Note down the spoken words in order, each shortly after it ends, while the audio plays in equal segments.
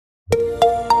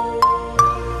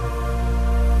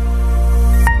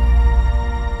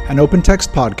an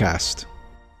OpenText podcast.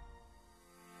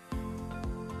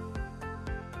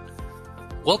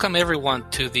 Welcome everyone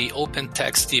to the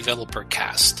OpenText Developer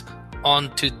Cast.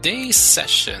 On today's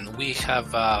session, we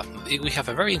have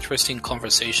a very interesting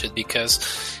conversation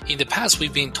because in the past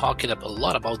we've been talking a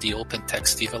lot about the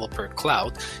OpenText Developer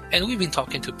Cloud, and we've been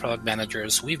talking to product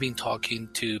managers, we've been talking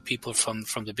to people from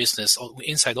the business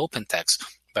inside OpenText.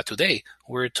 But today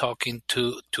we're talking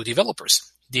to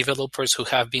developers who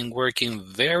have been working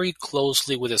very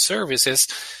closely with the services,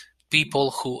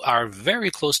 people who are very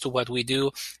close to what we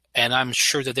do. And I'm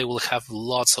sure that they will have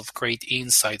lots of great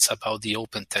insights about the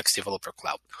OpenText Developer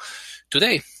Cloud.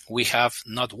 Today, we have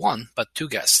not one, but two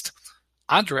guests.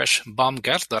 Andres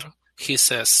Baumgartner, he's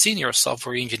a senior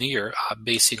software engineer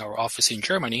based in our office in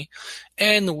Germany.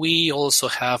 And we also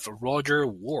have Roger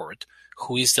Ward,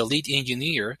 who is the lead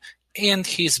engineer, and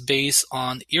he's based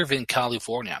on Irvine,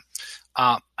 California.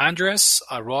 Andres,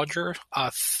 Roger,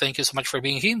 thank you so much for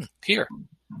being here.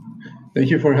 Thank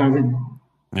you for having me.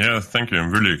 Yeah, thank you.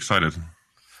 I'm really excited.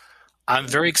 I'm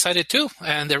very excited too.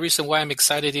 And the reason why I'm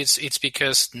excited is it's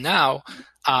because now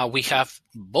we have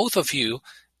both of you,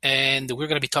 and we're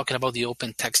going to be talking about the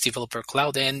OpenText Developer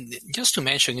Cloud. And just to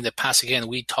mention, in the past, again,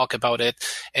 we talk about it,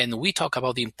 and we talk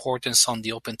about the importance on the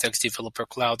OpenText Developer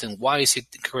Cloud and why is it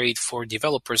great for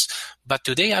developers. But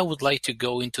today I would like to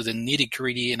go into the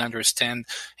nitty-gritty and understand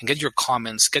and get your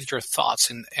comments, get your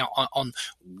thoughts on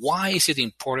why is it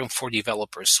important for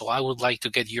developers. So I would like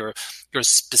to get your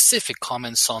specific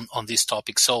comments on this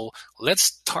topic. So let's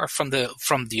start from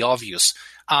the obvious.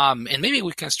 And maybe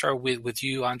we can start with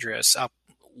you, Andres.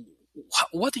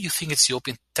 What do you think is the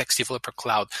OpenText Developer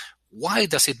Cloud? Why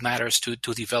does it matter to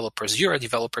developers? You're a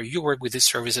developer. You work with these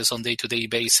services on a day-to-day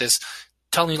basis.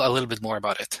 Tell me a little bit more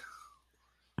about it.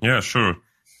 Yeah, sure.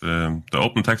 The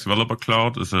OpenText Developer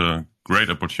Cloud is a great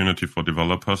opportunity for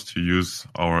developers to use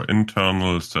our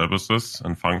internal services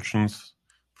and functions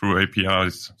through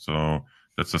APIs. So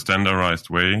that's a standardized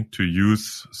way to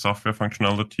use software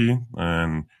functionality.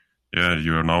 And yeah,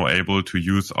 you're now able to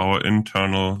use our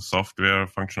internal software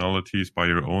functionalities by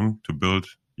your own to build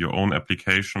your own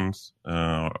applications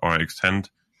or extend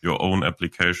your own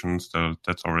applications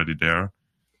that's already there.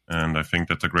 And I think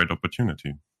that's a great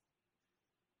opportunity.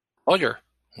 Roger,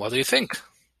 what do you think?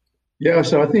 Yeah,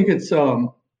 so I think it's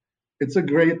a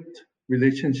great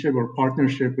relationship or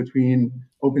partnership between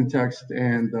OpenText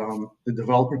and the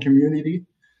developer community.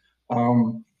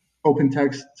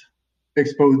 OpenText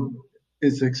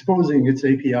is exposing its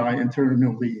API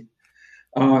internally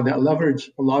that leverage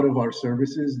a lot of our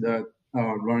services that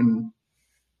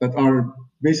are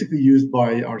basically used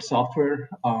by our software.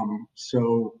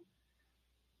 So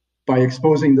by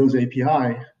exposing those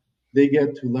API, they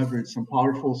get to leverage some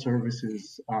powerful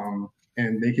services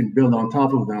and they can build on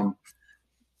top of them.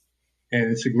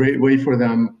 And it's a great way for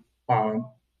them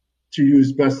to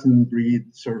use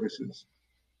best-in-breed services.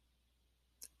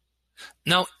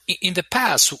 Now, in the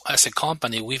past, as a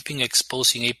company, we've been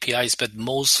exposing APIs, but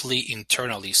mostly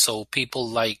internally. So people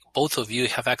like both of you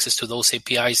have access to those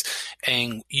APIs,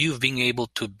 and you've been able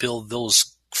to build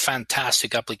those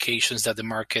fantastic applications that the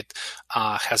market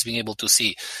has been able to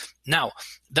see. Now,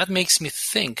 that makes me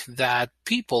think that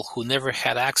people who never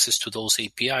had access to those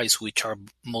APIs, which are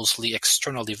mostly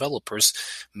external developers,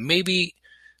 maybe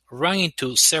run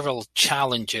into several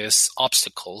challenges,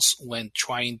 obstacles when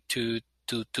trying to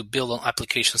build on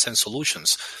applications and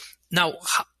solutions. Now,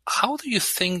 how do you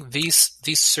think these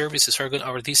services are going,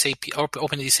 or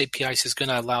opening these APIs is going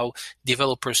to allow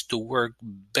developers to work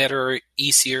better,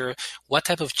 easier? What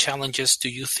type of challenges do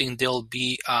you think they'll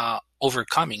be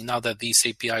overcoming now that these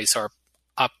APIs are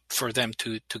up for them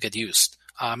to get used?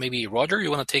 Maybe Roger, you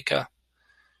want to take a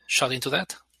shot into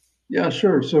that? Yeah,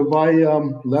 sure. So by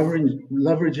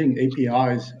leveraging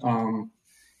APIs,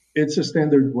 it's a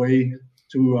standard way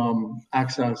to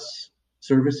access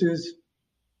services.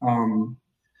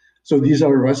 So these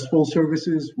are RESTful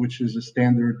services, which is a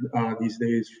standard these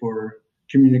days for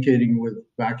communicating with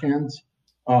backends.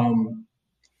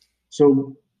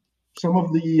 So some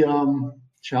of the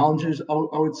challenges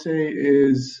I would say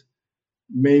is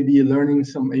maybe learning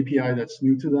some API that's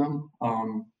new to them.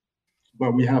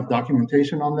 But we have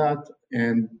documentation on that.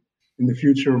 And in the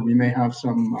future, we may have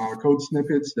some code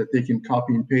snippets that they can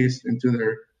copy and paste into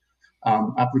their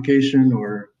application,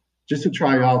 or just to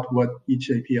try out what each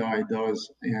API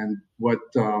does and what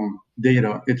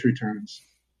data it returns.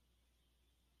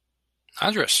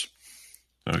 Andres.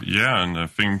 Yeah, and I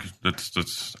think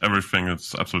that's everything.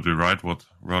 It's absolutely right what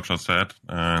Roger said.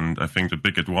 And I think the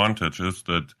big advantage is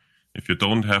that if you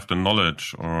don't have the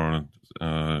knowledge or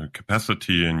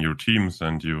capacity in your teams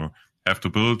and you have to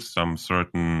build some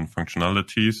certain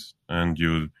functionalities and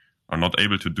you are not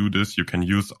able to do this, you can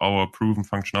use our proven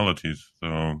functionalities.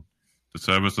 So the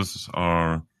services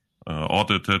are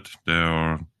audited,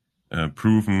 they're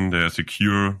proven, they're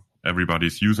secure,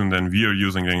 everybody's using them, we are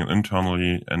using them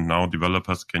internally, and now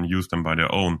developers can use them by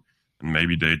their own. And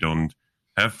maybe they don't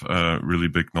have a really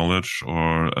big knowledge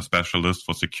or a specialist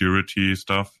for security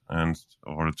stuff and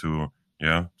or to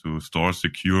store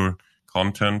secure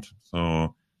content.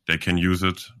 So they can use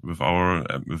it with our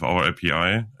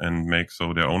API and make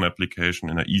so their own application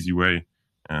in an easy way.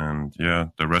 And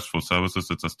the RESTful services,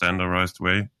 it's a standardized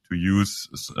way to use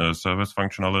service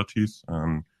functionalities.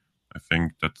 I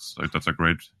think that's a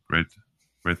great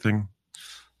thing.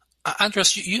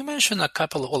 Andres, you mentioned a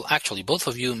couple of, well, actually, both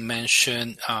of you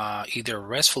mentioned either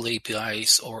RESTful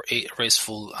APIs or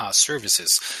RESTful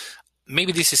services.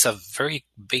 Maybe this is a very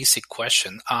basic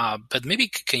question, but maybe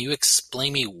can you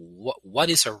explain me what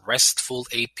is a RESTful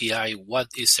API? What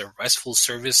is a RESTful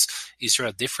service? Is there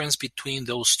a difference between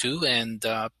those two? And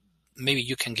maybe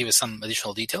you can give us some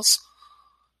additional details.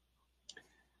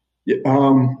 Yeah,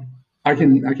 I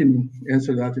can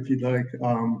answer that if you'd like.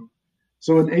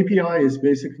 So an API is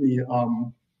basically,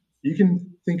 you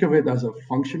can think of it as a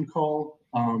function call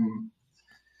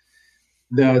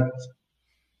that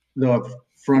the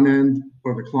front end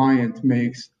or the client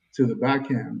makes to the back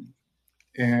end.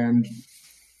 And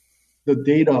the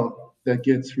data that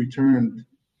gets returned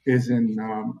is in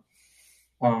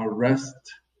REST,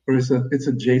 or it's a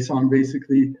JSON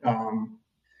basically.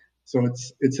 So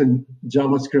it's a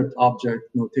JavaScript object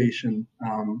notation,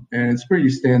 and it's pretty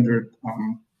standard.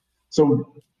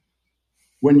 So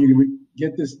when you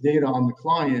get this data on the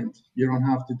client, you don't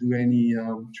have to do any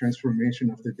transformation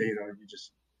of the data. You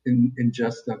just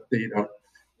ingest that data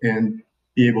and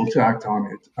be able to act on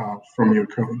it from your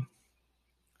code.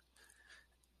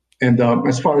 And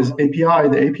as far as API,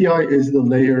 the API is the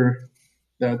layer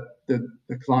that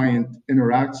the client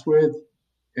interacts with,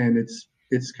 and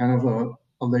it's kind of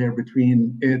a layer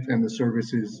between it and the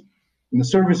services. And the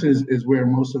services is where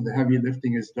most of the heavy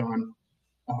lifting is done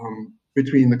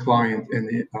between the client and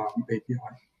the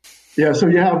API. Yeah, so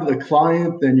you have the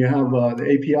client, then you have the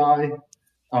API,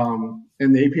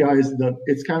 and the API is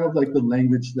it's kind of like the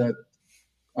language that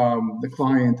the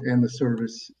client and the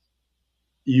service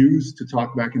use to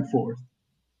talk back and forth.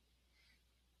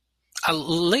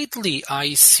 Lately,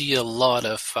 I see a lot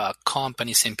of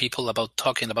companies and people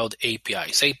talking about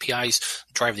APIs. APIs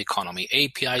drive the economy.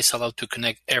 APIs allow to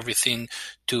connect everything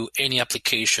to any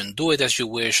application. Do it as you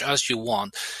wish, as you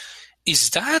want. Is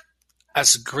that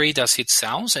as great as it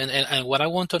sounds? And what I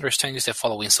want to understand is the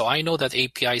following. So I know that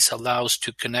APIs allows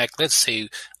to connect, let's say,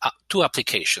 two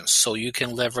applications. So you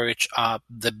can leverage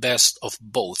the best of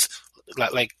both,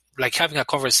 like having a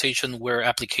conversation where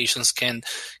applications can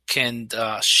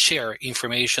share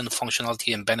information,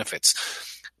 functionality, and benefits.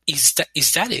 Is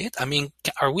that it? I mean,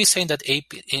 are we saying that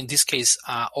in this case,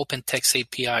 OpenText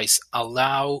APIs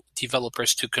allow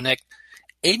developers to connect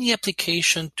any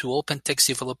application to OpenText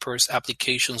developers'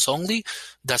 applications only?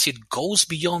 Does it goes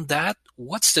beyond that?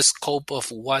 What's the scope of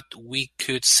what we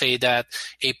could say that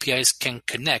APIs can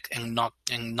connect and not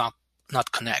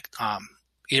connect?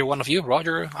 Either one of you,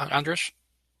 Roger, Andres?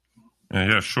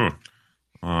 Yeah, sure.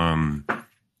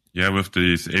 With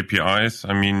these APIs,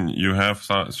 I mean, you have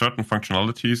certain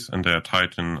functionalities and they are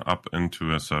tightened up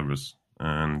into a service.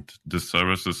 And this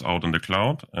service is out in the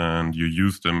cloud and you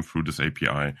use them through this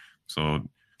API. So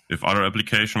if other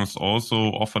applications also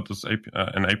offer this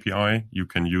an API, you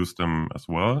can use them as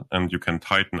well. And you can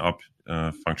tighten up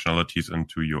functionalities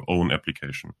into your own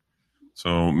application.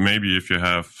 So maybe if you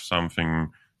have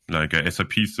something like a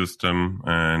SAP system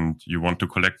and you want to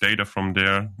collect data from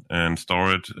there and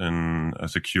store it in a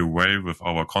secure way with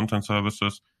our content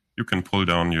services, you can pull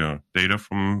down your data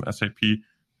from SAP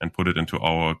and put it into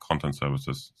our content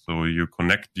services. So you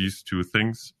connect these two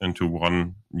things into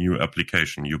one new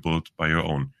application you built by your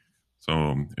own.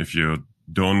 So if you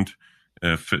don't,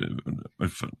 if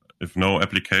no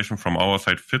application from our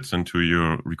side fits into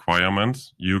your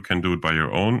requirements, you can do it by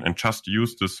your own and just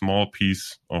use this small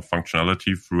piece of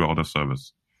functionality throughout a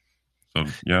service. So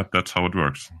that's how it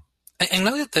works. And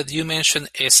now that you mentioned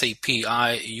SAP,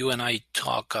 you and I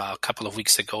talked a couple of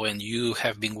weeks ago, and you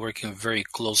have been working very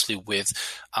closely with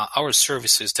our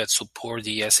services that support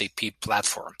the SAP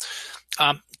platform.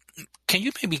 Can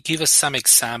you maybe give us some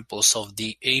examples of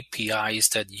the APIs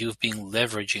that you've been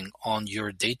leveraging on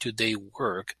your day-to-day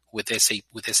work with SAP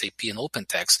and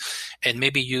OpenText? And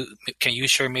maybe can you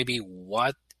share maybe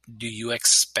what do you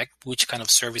expect, which kind of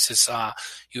services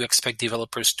you expect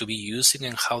developers to be using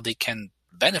and how they can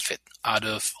benefit out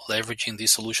of leveraging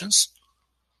these solutions?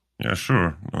 Yeah,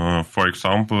 sure. For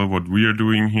example, what we are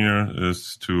doing here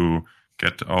is to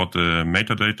get out the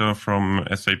metadata from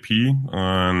SAP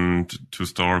and to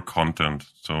store content.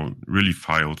 So really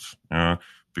files,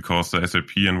 because the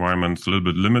SAP environment is a little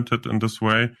bit limited in this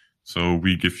way. So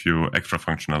we give you extra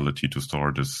functionality to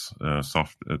store this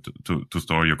to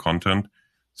store your content.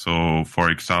 So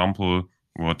for example,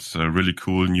 what's a really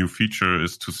cool new feature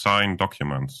is to sign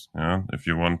documents. Yeah, if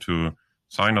you want to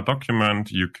sign a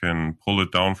document, you can pull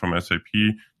it down from SAP,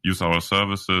 use our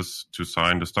services to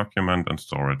sign this document and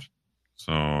store it.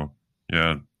 So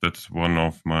yeah, that's one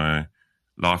of my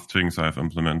last things I've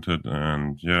implemented,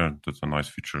 and yeah, that's a nice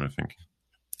feature, I think.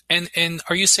 And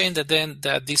are you saying that then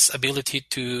that this ability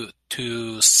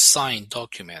to sign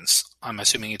documents, I'm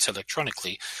assuming it's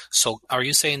electronically, so are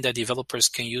you saying that developers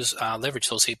can use leverage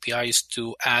those APIs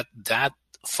to add that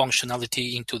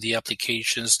functionality into the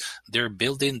applications they're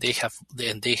building, they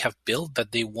have built,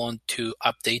 that they want to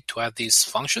update to add this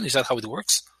function? Is that how it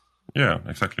works? Yeah,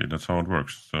 exactly. That's how it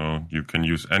works. So you can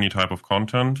use any type of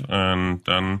content and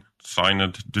then sign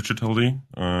it digitally.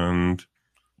 And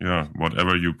yeah,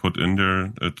 whatever you put in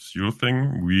there, it's your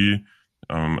thing. We,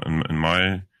 in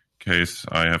my case,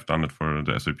 I have done it for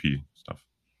the SAP stuff.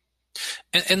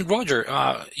 And Roger,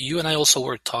 you and I also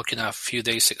were talking a few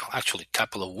days ago, actually a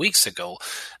couple of weeks ago,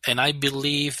 and I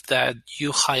believe that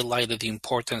you highlighted the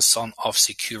importance of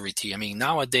security. I mean,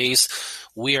 nowadays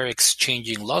we are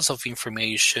exchanging lots of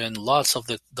information, lots of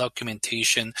the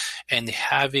documentation, and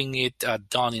having it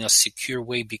done in a secure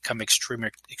way become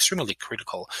extremely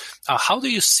critical. How do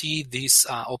you see these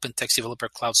OpenText Developer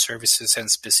Cloud services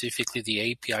and specifically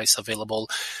the APIs available?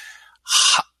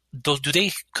 Do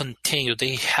they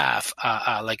have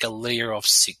like a layer of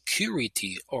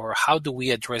security, or how do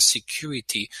we address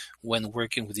security when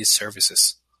working with these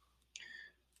services?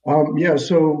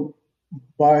 So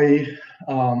by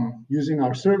using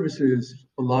our services,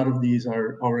 a lot of these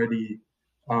are already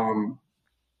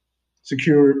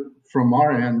secure from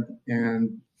our end,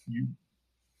 and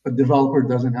a developer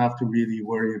doesn't have to really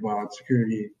worry about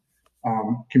security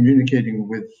communicating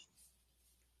with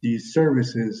these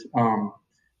services.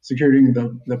 Securing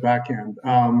the backend.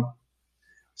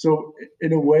 So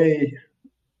in a way,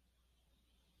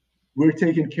 we're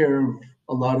taking care of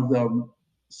a lot of the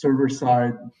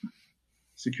server-side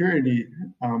security,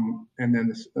 and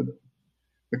then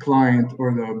the client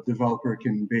or the developer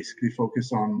can basically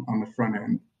focus on the front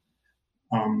end,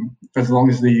 as long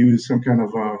as they use some kind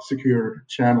of a secure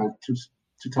channel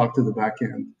to talk to the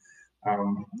backend.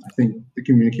 I think the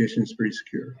communication is pretty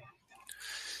secure.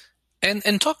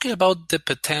 And talking about the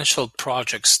potential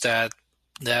projects that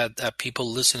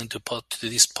people listening to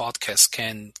this podcast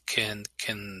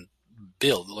can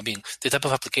build. I mean, the type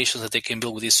of applications that they can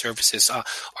build with these services.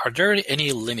 Are there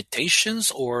any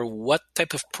limitations, or what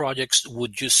type of projects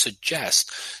would you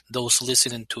suggest those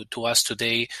listening to us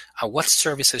today? What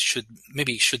services should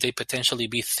they potentially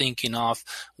be thinking of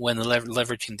when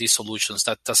leveraging these solutions?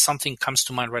 Does something comes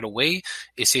to mind right away?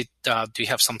 Is it? Do you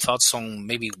have some thoughts on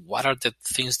maybe what are the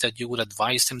things that you would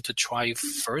advise them to try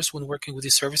first when working with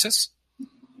these services?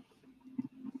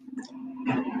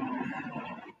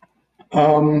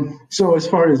 So as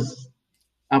far as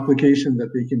application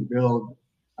that they can build,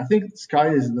 I think sky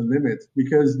is the limit,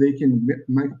 because they can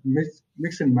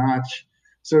mix and match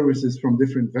services from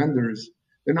different vendors.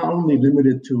 They're not only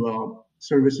limited to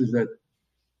services that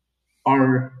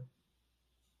our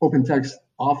OpenText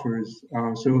offers.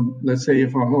 So let's say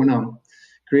if I want to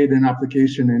create an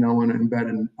application and I want to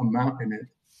embed a map in it,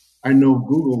 I know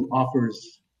Google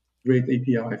offers great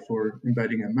API for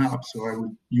embedding a map, so I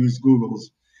would use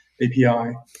Google's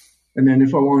API. And then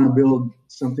if I want to build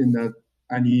something that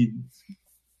I need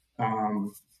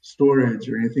storage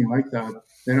or anything like that,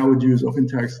 then I would use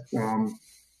OpenText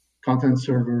content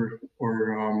server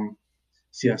or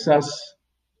CSS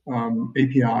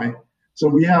API. So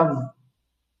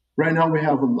right now we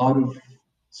have a lot of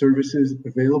services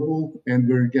available, and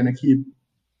we're going to keep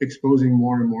exposing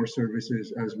more and more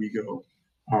services as we go.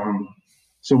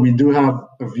 So we do have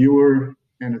a viewer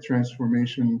and a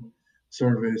transformation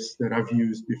service that I've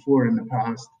used before in the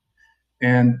past.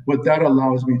 And what that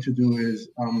allows me to do is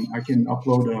I can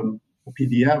upload a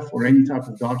PDF or any type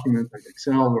of document like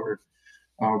Excel or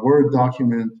Word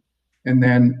document, and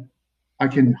then I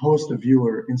can host a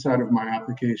viewer inside of my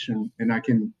application, and I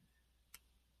can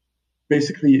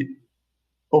basically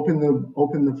open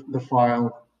the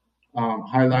file,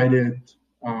 highlight it,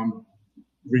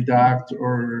 redact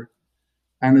or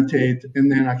annotate,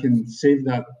 and then I can save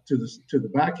that to the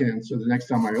backend. So the next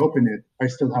time I open it, I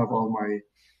still have all my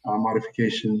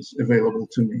modifications available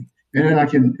to me, and then I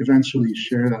can eventually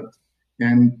share that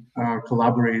and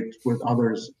collaborate with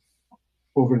others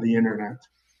over the internet.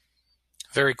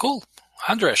 Very cool.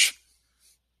 Andres.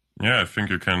 Yeah, I think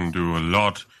you can do a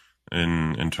lot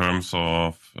in terms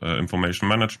of information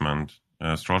management.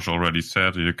 As Roger already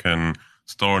said, you can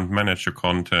store and manage your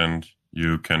content.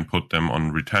 You can put them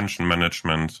on retention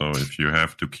management. So if you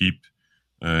have to keep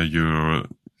your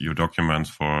documents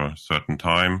for a certain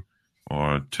time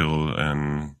or till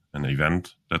an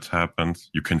event that happens,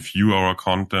 you can view our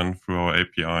content through our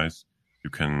APIs. You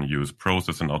can use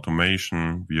process and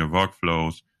automation via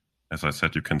workflows. As I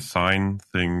said, you can sign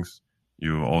things.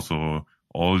 You also,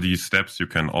 all these steps you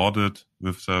can audit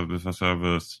with a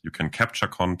service. You can capture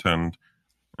content.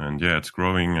 And yeah, it's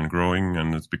growing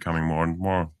and it's becoming more and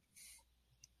more.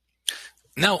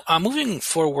 Now, moving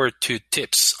forward to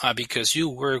tips, because you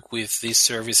work with these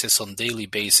services on daily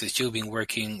basis, you've been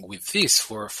working with this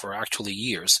for actually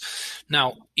years.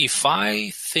 Now, if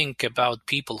I think about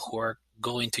people who are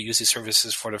going to use these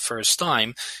services for the first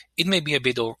time, it may be a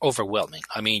bit overwhelming.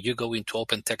 I mean, you go into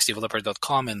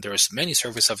OpenTextDeveloper.com and there's many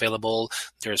services available.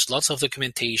 There's lots of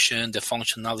documentation. The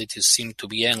functionalities seem to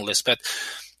be endless, but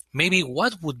maybe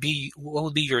what would be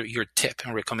your tip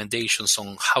and recommendations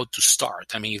on how to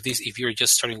start? I mean, if you're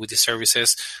just starting with these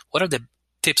services, what are the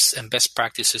tips and best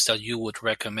practices that you would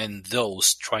recommend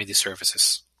those try these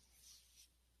services?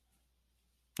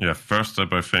 Yeah, first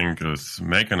step I think is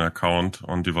make an account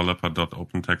on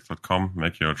developer.opentext.com,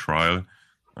 make your trial,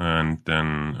 and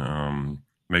then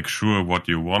make sure what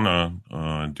you wanna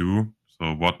do.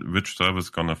 So which service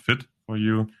gonna fit for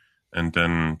you. And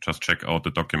then just check out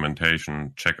the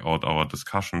documentation, check out our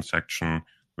discussion section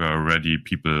where already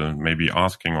people may be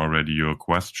asking already your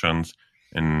questions,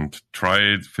 and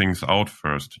try things out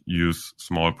first. Use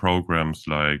small programs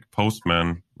like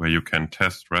Postman, where you can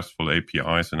test RESTful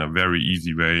APIs in a very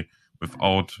easy way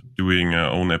without doing your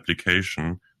own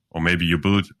application. Or maybe you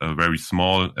build a very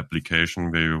small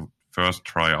application where you first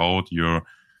try out your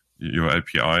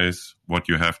APIs, what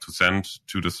you have to send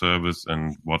to the service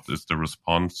and what is the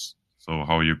response. So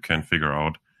how you can figure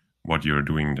out what you're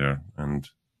doing there and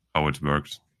how it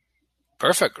works.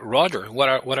 Perfect. Roger,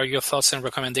 what are your thoughts and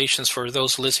recommendations for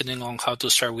those listening on how to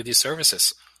start with these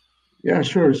services? Yeah,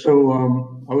 sure. So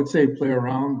I would say play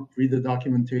around, read the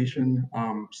documentation,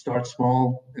 start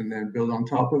small, and then build on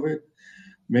top of it.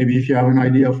 Maybe if you have an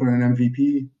idea for an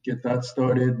MVP, get that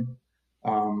started.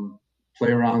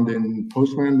 Play around in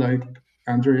Postman, like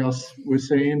Andreas was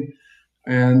saying.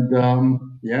 And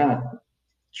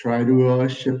try to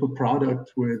ship a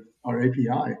product with our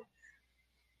API.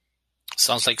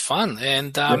 Sounds like fun.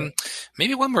 And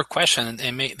maybe one more question,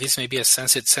 and this may be a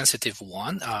sensitive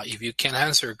one. If you can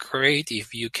answer, great.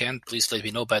 If you can't, please let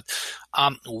me know. But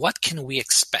what can we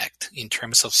expect in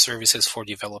terms of services for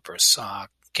developers?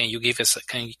 Can you give us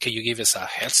a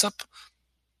heads up?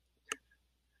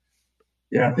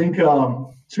 Yeah, I think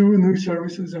 2 new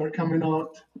services are coming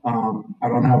out. I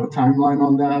don't have a timeline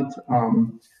on that.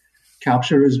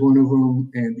 Capture is one of them,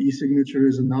 and e-signature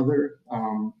is another.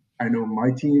 I know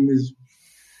my team is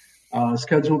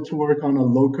scheduled to work on a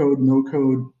low-code,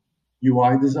 no-code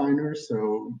UI designer.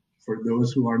 So for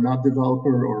those who are not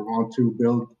developer or want to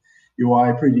build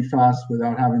UI pretty fast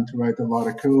without having to write a lot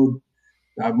of code,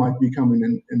 that might be coming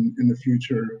in the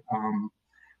future.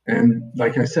 And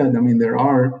like I said, I mean, there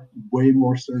are way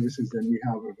more services than we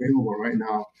have available right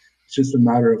now. It's just a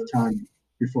matter of time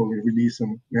before we release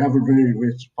them. We have a very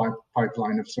rich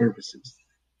pipeline of services.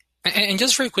 And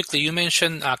just very quickly, you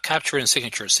mentioned Capture and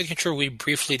Signature. Signature, we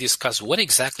briefly discussed. What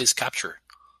exactly is Capture?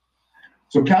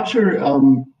 So Capture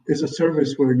is a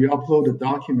service where you upload a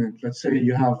document. Let's say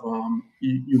you have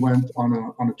you went on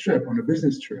a trip, on a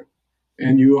business trip,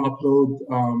 and you upload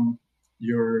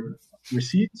your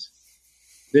receipts.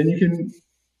 Then you can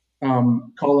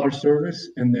call our service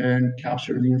and then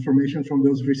capture the information from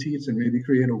those receipts and maybe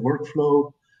create a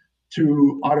workflow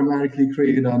to automatically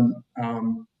create an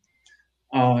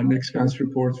expense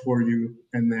report for you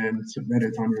and then submit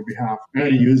it on your behalf.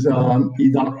 And use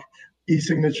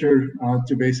e-signature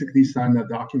to basically sign that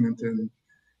document and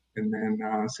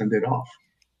then send it off.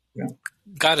 Yeah.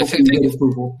 Got it. Thank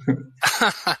you.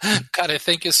 Got it.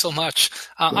 Thank you so much.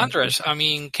 Andres, I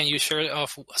mean, can you share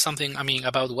something,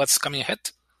 about what's coming ahead?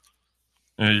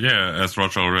 As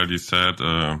Roger already said,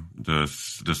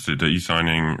 the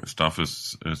e-signing stuff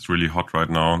is really hot right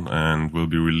now and will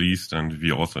be released, and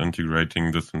we're also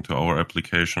integrating this into our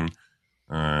application.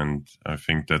 And I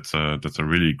think that's a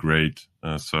really great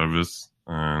service.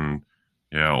 And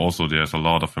also there's a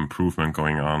lot of improvement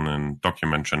going on in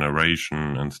document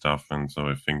generation and stuff. And so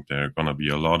I think there are going to be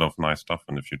a lot of nice stuff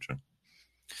in the future.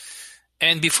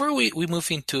 And before we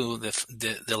move into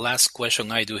the last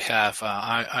question, I do have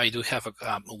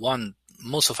one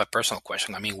most of a personal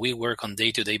question. I mean, we work on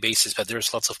day-to-day basis, but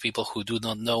there's lots of people who do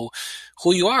not know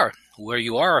who you are, where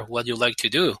you are, what you like to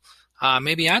do.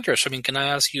 Maybe Andres, I mean, can I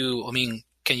ask you, I mean,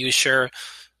 can you share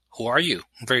who are you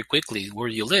very quickly? Where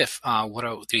do you live?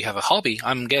 Do you have a hobby?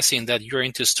 I'm guessing that you're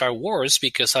into Star Wars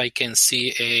because I can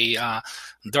see a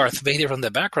Darth Vader on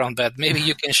the background, but maybe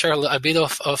you can share a bit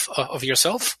of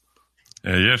yourself?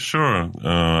 Yeah, sure.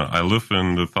 I live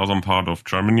in the southern part of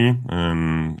Germany,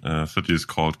 in a city is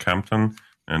called Kempten,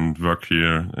 and work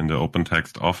here in the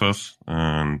OpenText office.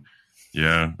 And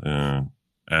yeah,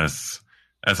 as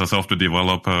a software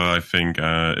developer, I think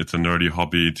it's a nerdy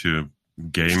hobby to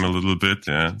game a little bit.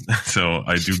 Yeah, so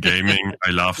I do gaming.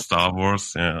 I love Star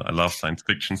Wars. Yeah, I love science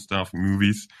fiction stuff,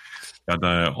 movies, but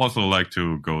I also like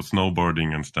to go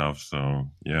snowboarding and stuff. So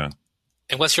yeah.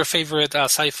 And what's your favorite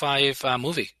sci-fi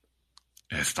movie?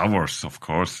 Star Wars, of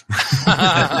course.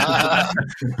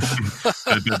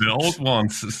 the old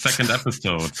ones, second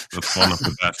episode. That's one of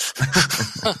the best.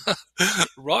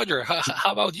 Roger,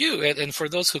 how about you? And for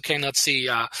those who cannot see,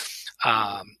 well,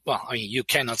 I mean, you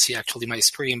cannot see actually my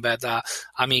screen, but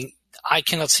I mean, I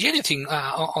cannot see anything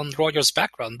on Roger's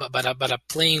background, but a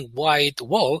plain white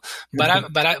wall. But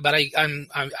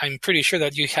I'm pretty sure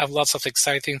that you have lots of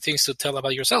exciting things to tell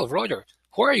about yourself, Roger.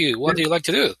 Who are you? What do you like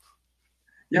to do?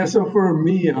 Yeah, so for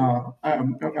me,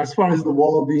 as far as the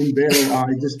wall being bare,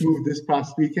 I just moved this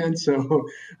past weekend, so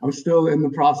I'm still in the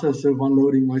process of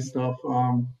unloading my stuff.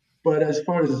 But as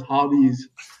far as hobbies,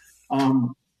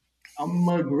 I'm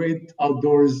a great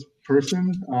outdoors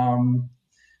person.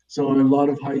 So a lot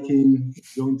of hiking,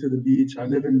 going to the beach. I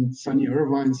live in sunny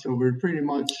Irvine, so we're pretty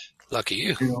much lucky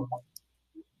you.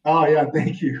 Oh yeah,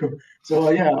 thank you. So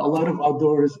yeah, a lot of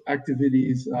outdoors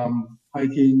activities,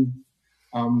 hiking.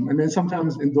 And then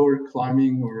sometimes indoor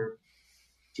climbing or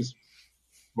just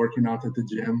working out at the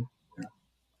gym. Yeah.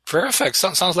 Perfect.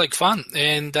 Sounds like fun.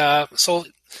 And so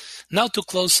now to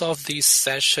close off this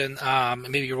session,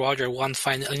 maybe Roger,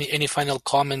 any final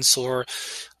comments or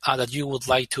that you would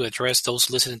like to address those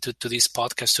listening to this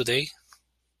podcast today?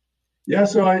 Yeah,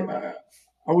 so I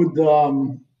would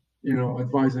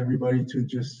advise everybody to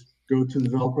just go to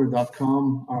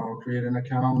developer.com, create an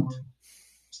account,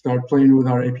 start playing with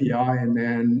our API, and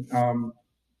then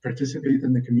participate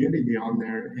in the community on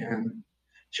there and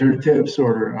share tips,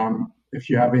 or if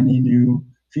you have any new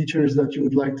features that you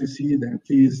would like to see, then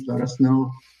please let us know.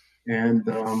 And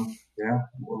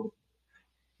we'll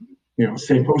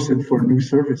stay posted for new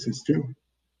services too.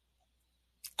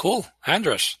 Cool.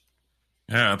 Andres?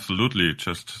 Yeah, absolutely.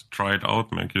 Just try it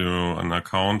out. Make you an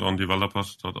account on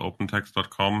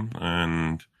developers.opentext.com,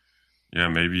 and yeah,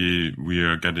 maybe we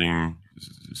are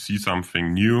see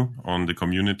something new on the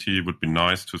community. It would be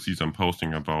nice to see some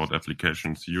posting about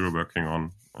applications you're working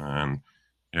on, and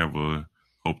yeah, we'll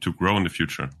hope to grow in the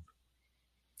future.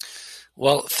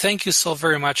 Well, thank you so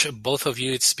very much, both of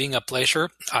you. It's been a pleasure.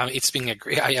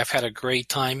 I've had a great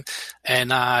time,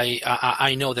 and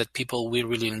I know that people will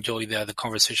really enjoy the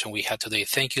conversation we had today.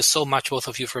 Thank you so much, both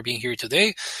of you, for being here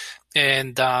today,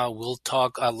 and we'll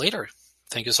talk later.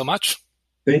 Thank you so much.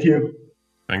 Thank you.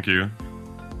 Thank you.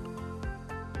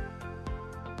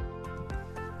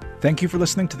 Thank you for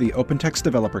listening to the OpenText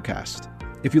Developer Cast.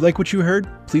 If you like what you heard,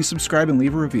 please subscribe and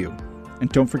leave a review.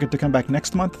 And don't forget to come back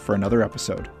next month for another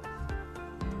episode.